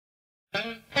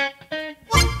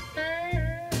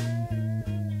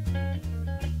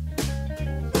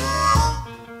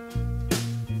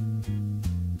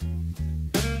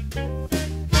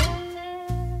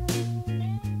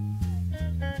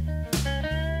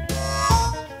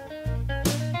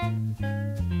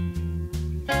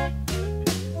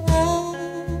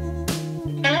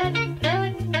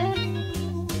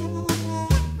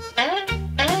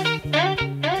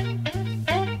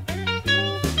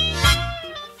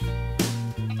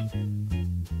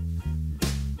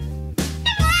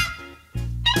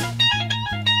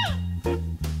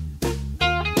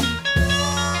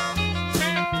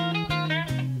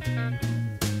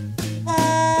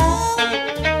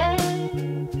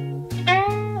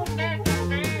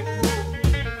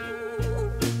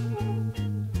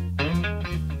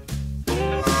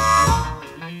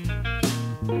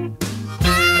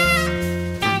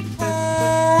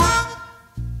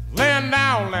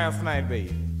Last night,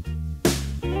 baby,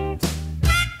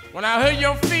 when I heard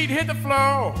your feet hit the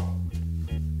floor,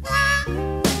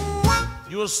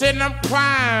 you were sitting up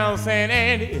crying, saying,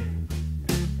 Andy,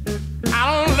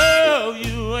 I don't love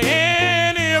you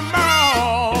anymore.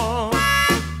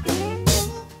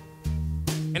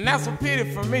 And that's a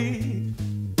pity for me.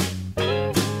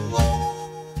 But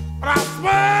I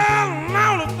swear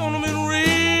now it's gonna be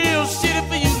real shitty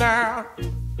for you now.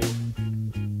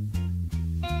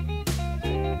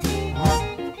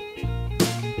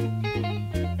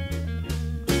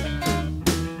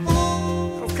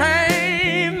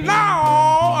 Ain't no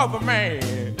other man,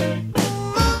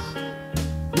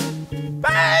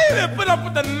 baby, put up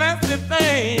with the nasty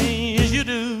things you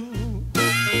do.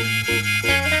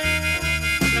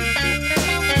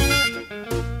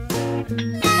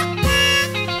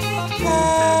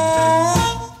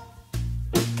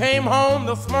 Came home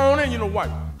this morning, you know what?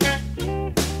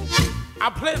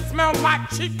 Our place smelled like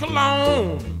cheap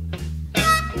cologne.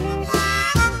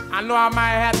 I know I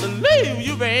might have to leave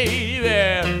you,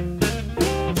 baby.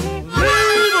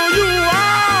 Leave you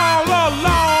all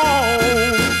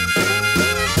alone.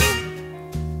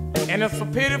 And it's a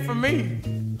pity for me.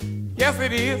 Yes,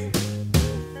 it is.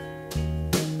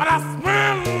 But I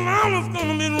swear now it's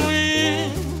gonna be real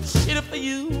shitty for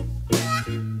you.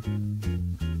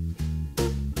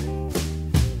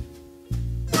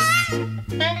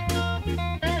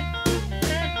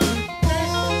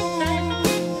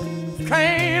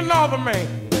 Can't another man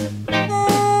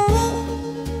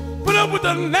put up with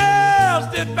the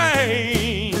nasty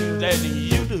things that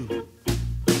you do.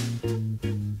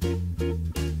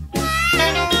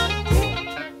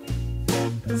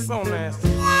 It's so nasty.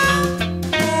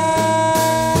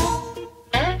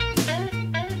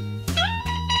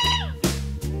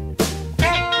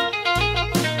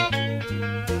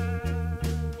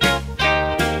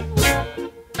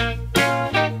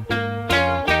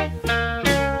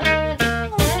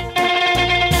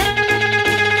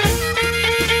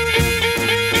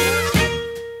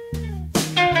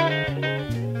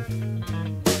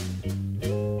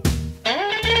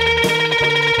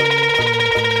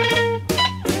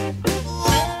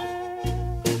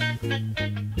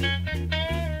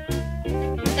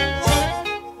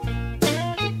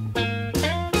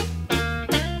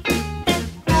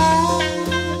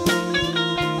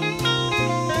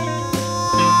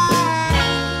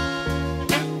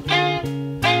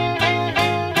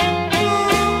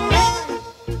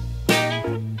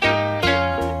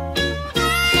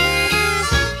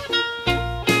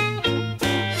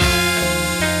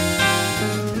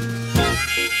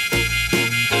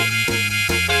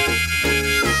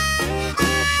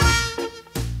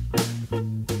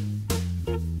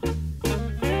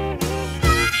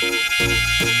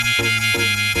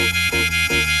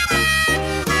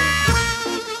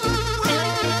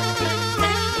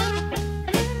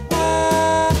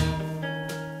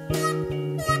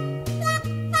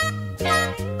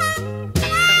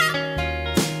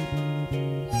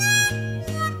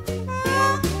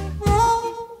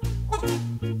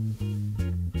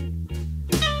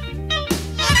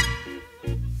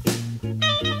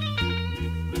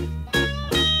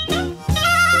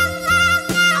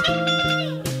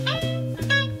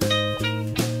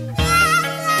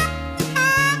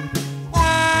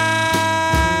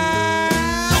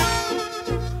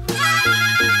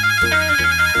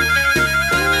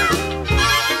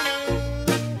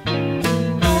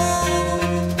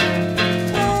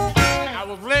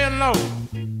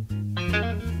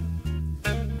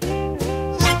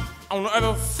 On the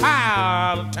other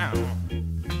side of town,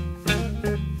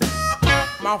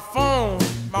 my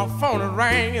phone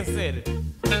rang and said,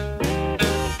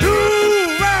 "You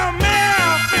well,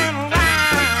 man, been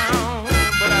around."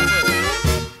 But I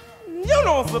said, "You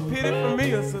know know it's a pity for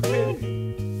me, it's a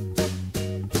pity.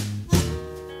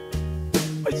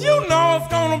 But you know it's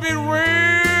gonna be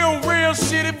real, real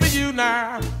shitty for you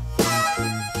now.